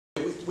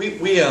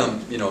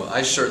You know,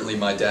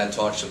 my dad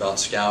talks about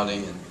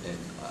scouting, and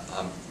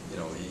you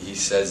know, he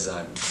says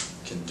I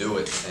can do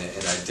it,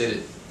 and I did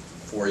it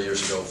 4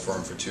 years ago for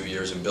him for 2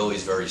 years, and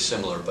Billy's very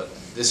similar, but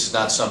this is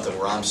not something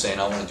where I'm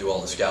saying I want to do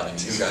all the scouting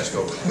and you guys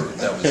go recruit.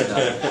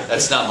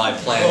 That's not my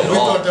plan at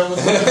all. Thought that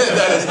was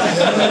that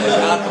is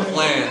not the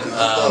plan.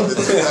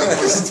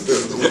 That was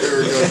the way we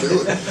were going to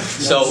do it.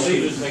 So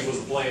Steve didn't think it was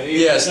the plan either.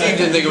 Yeah, Steve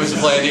didn't think it was the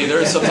plan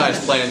either.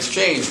 Sometimes plans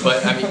change,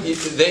 but I mean,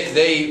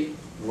 they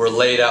were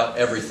laid out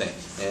everything,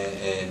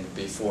 and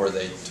before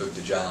they took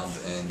the job,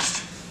 and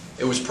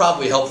it was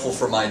probably helpful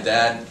for my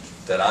dad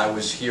that I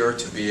was here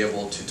to be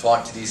able to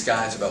talk to these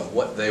guys about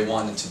what they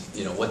wanted to,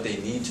 you know, what they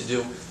need to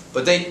do.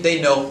 But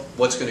they know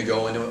what's going to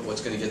go into it,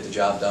 what's going to get the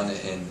job done,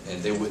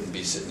 and they wouldn't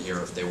be sitting here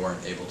if they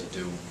weren't able to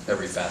do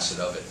every facet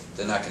of it.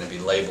 They're not going to be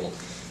labeled,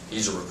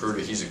 he's a recruiter,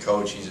 he's a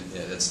coach,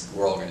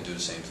 we're all going to do the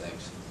same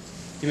things.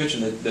 You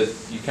mentioned that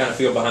you kind of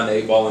feel behind the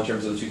 8 ball in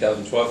terms of the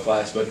 2012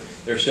 class, but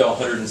there's still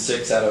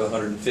 106 out of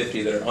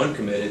 150 that are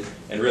uncommitted,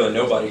 and really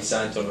nobody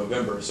signed until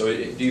November. So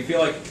do you feel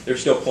like there's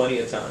still plenty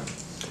of time?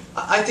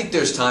 I think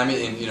there's time,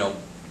 and you know,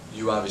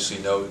 you obviously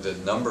know the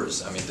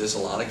numbers. I mean, there's a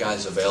lot of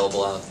guys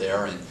available out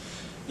there, and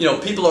you know,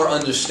 people are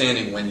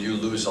understanding when you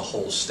lose a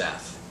whole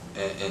staff,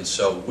 and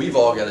so we've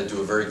all got to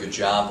do a very good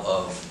job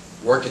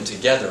of working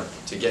together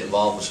to get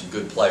involved with some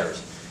good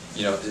players.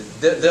 You know,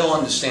 they'll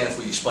understand if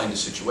we explain the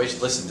situation.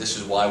 Listen, this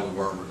is why we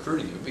weren't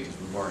recruiting you, because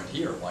we weren't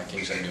here. Why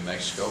King's at New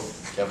Mexico,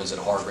 Kevin's at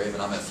Hargrave,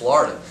 and I'm at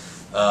Florida.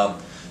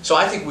 So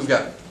I think we've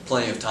got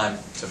plenty of time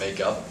to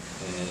make up.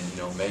 And you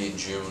know, May and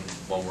June,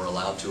 when we're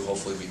allowed to,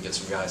 hopefully we can get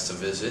some guys to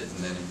visit, and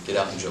then get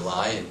out in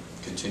July and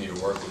continue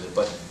to work with it.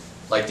 But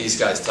like these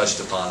guys touched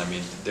upon, I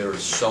mean, there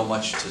is so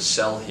much to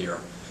sell here,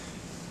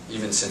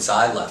 even since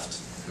I left.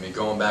 I mean,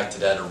 going back to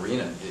that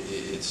arena,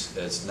 it's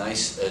as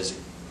nice as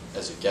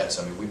it gets.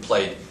 I mean, we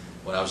played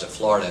when I was at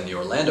Florida in the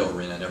Orlando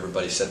arena, and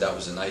everybody said that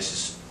was the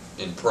nicest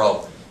in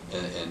pro,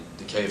 and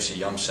the KFC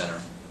Yum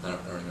Center. I don't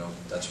even know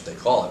if that's what they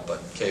call it, but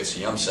KFC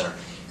Yum Center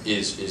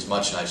is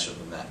much nicer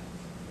than that.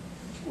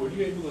 Were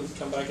you able to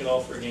come back at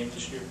all for a game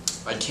this year?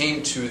 I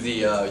came to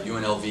the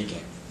UNLV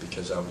game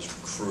because I was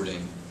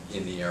recruiting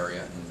in the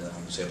area, and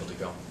I was able to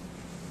go.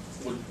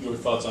 What your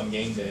thoughts on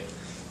game day?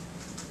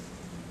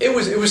 It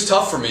was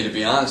tough for me, to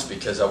be honest,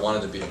 because I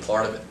wanted to be a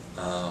part of it.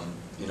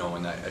 You know,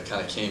 and I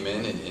kind of came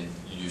in, and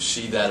you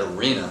see that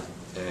arena,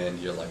 and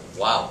you're like,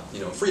 wow.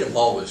 You know, Freedom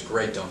Hall was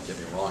great, don't get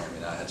me wrong. I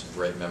mean, I had some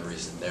great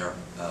memories in there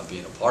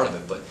being a part of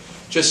it, but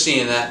just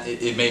seeing that,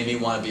 it made me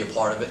want to be a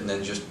part of it, and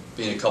then just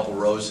being a couple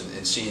rows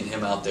and seeing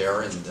him out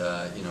there, and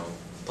you know,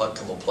 a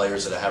couple of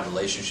players that I have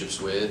relationships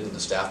with, and the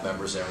staff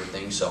members and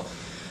everything. So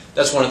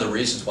that's one of the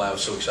reasons why I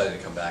was so excited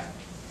to come back.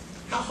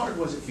 How hard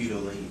was it for you to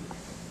leave?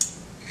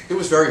 It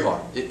was very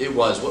hard. It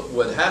was.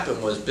 What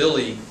happened was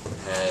Billy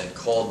had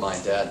called my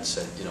dad and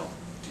said, you know,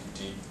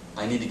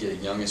 I need to get a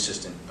young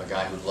assistant, a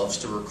guy who loves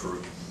to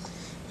recruit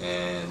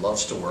and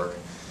loves to work.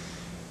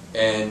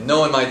 And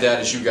knowing my dad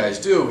as you guys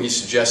do, he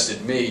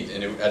suggested me,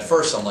 and at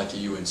first I'm like, are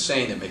you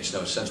insane? It makes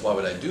no sense. Why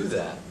would I do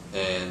that?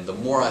 And the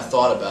more I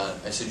thought about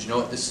it, I said, you know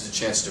what, this is a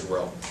chance to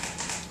grow.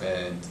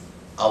 And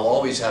I'll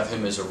always have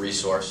him as a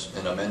resource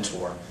and a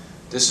mentor.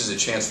 This is a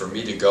chance for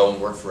me to go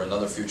and work for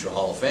another future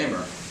Hall of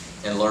Famer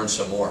and learn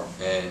some more.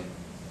 And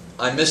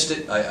I missed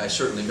it. I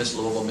certainly missed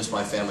Louisville, missed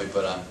my family,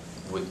 but I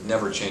would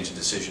never change the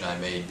decision I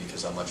made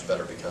because I'm much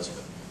better because of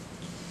it.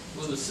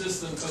 Well, the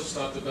assistant coach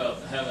talked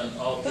about having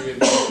all three of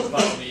you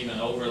possibly even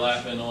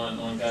overlapping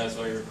on guys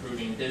while you're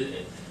recruiting.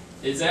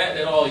 Is that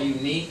at all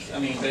unique? I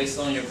mean, based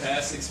on your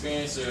past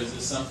experience, or is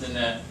this something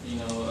that, you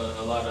know,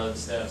 a lot of other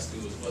staffs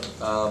do as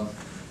well?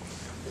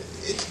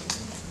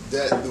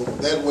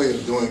 That way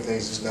of doing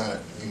things is not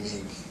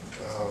unique.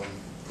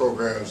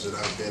 Programs that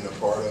I've been a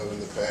part of in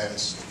the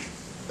past,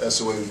 that's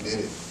the way we did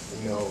it.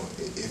 You know,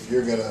 if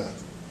you're gonna,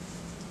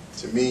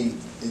 to me,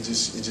 it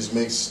just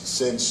makes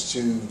sense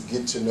to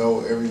get to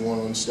know everyone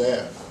on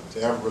staff, to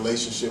have a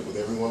relationship with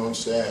everyone on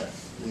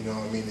staff. You know,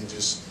 I mean, it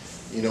just,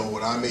 you know,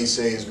 what I may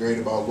say is great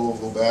about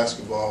Louisville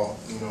basketball.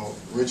 You know,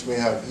 Rich may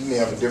have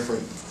a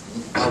different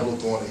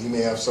outlook on it. He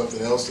may have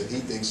something else that he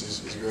thinks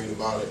is great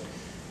about it,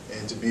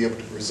 and to be able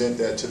to present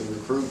that to the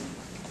recruit,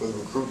 for the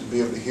recruit to be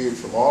able to hear it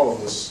from all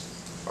of us,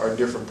 our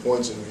different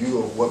points of view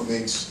of what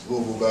makes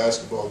Louisville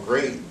basketball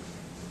great.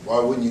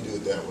 Why wouldn't you do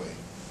it that way?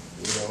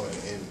 You know,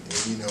 and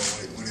you know,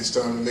 when it's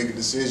time to make a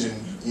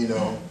decision, you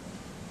know,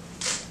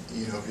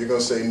 if you're gonna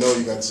say no,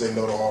 you got to say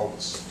no to all of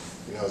us.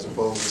 You know, as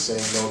opposed to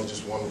saying no to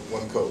just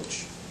one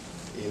coach.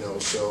 You know,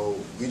 so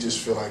we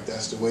just feel like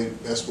that's the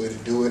best way to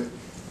do it.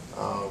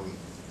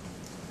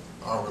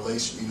 Our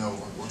relation, you know,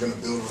 we're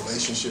gonna build a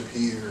relationship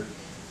here.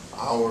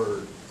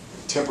 Our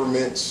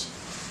temperaments,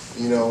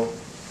 you know,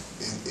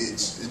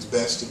 it's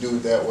best to do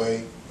it that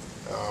way.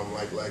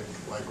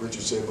 Like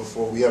Richard said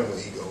before, we have no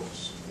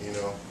egos, you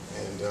know,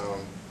 and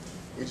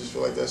we just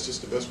feel like that's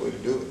just the best way to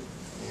do it.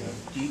 You know.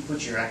 Do you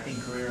put your acting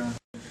career on?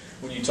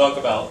 When you talk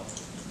about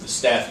the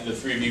staff, the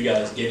three of you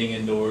guys getting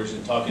indoors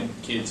and talking to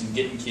kids and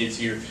getting kids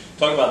here,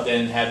 talk about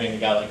then having a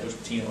guy like Coach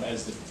Pitino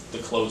as the the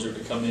closer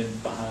to come in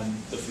behind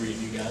the three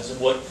of you guys, and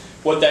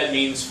what that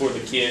means for the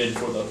kid and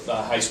for the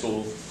high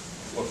school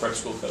or prep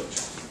school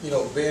coach. You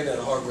know, being at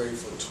Hargrave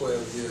for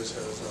 12 years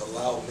has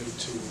allowed me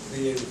to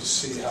be able to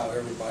see how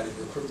everybody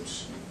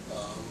recruits.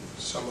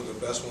 Some of the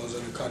best ones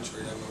in the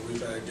country. I mean,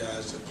 we've had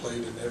guys that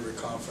played in every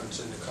conference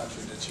in the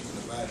country that you can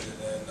imagine.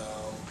 And,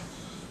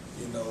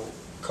 you know,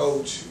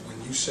 Coach,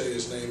 when you say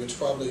his name, it's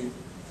probably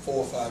 4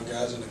 or 5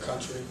 guys in the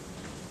country.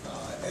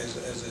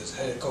 As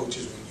head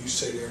coaches, when you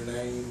say their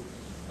name,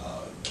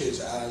 kids'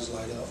 eyes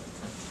light up.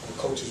 Well,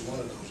 Coach is one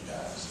of those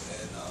guys.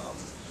 And,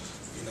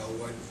 you know,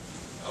 when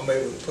I'm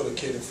able to put a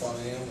kid in front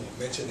of him or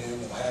mention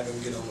him or have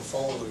him get on the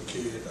phone with a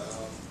kid,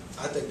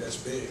 I think that's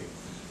big.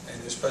 And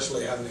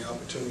especially having the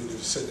opportunity to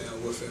sit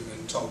down with him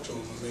and talk to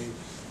him. I mean,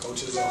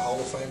 Coach is a Hall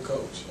of Fame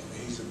coach. I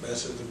mean, he's the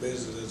best in the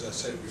business, as I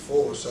said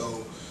before.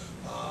 So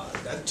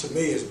that to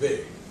me is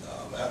big,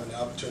 having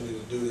the opportunity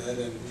to do that.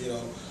 And, you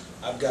know,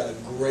 I've got a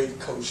great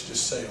coach to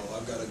sell.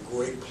 I've got a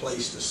great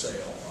place to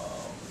sell.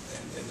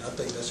 And I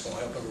think that's going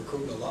to help him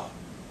recruit a lot.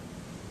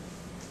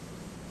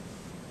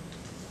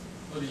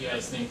 What do you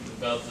guys think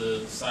about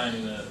the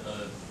signing a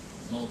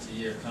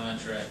multi-year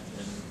contract?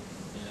 And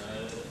you know,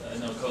 I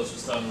know Coach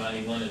was talking about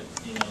he wanted,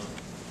 you know,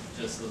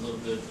 just a little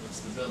bit of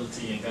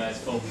stability and guys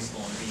focused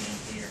on being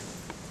here.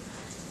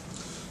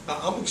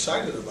 I'm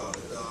excited about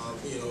it.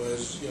 You know,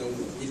 as you know,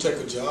 we take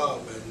a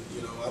job, and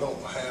you know, I don't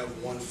have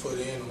 1 foot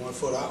in, 1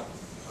 foot out.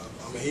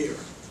 I'm here.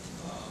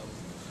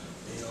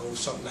 You know, if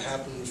something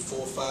happens 4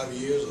 or 5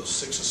 years or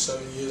 6 or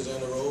 7 years down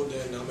the road,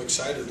 then I'm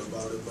excited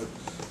about it. But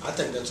I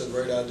think that's a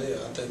great idea.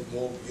 I think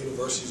more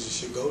universities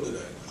should go to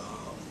that.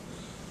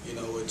 You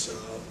know, it's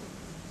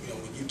you know,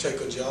 when you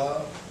take a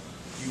job,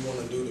 you want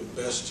to do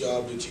the best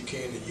job that you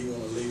can, and you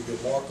want to leave your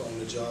mark on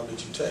the job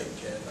that you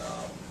take. And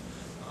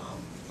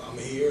I'm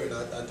here, and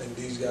I think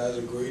these guys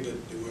agree that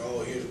we're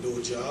all here to do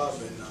a job,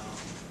 and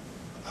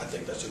I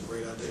think that's a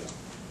great idea.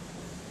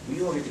 Will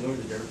you all get to go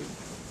to the Derby?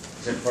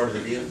 Is that part of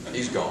the deal?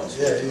 He's gone.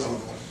 Yeah, he's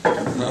gone.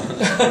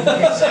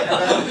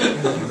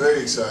 I'm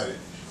very excited.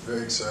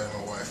 Very excited.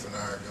 My wife and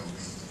I are going to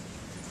be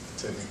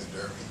attending the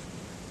Derby.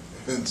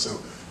 And so,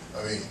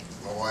 I mean,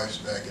 my wife's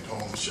back at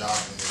home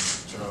shopping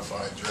and trying to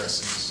find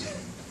dresses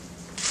and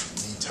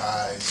knee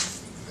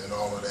ties and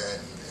all of that,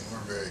 and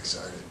we're very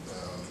excited.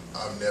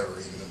 I've never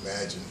even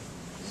imagined,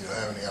 you know,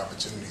 having the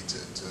opportunity to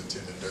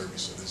attend the Derby,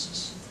 so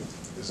this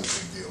is a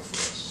big deal for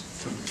us.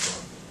 It's going to be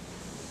fun.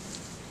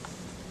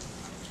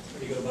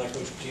 You go to buy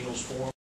Coach Pitino's form.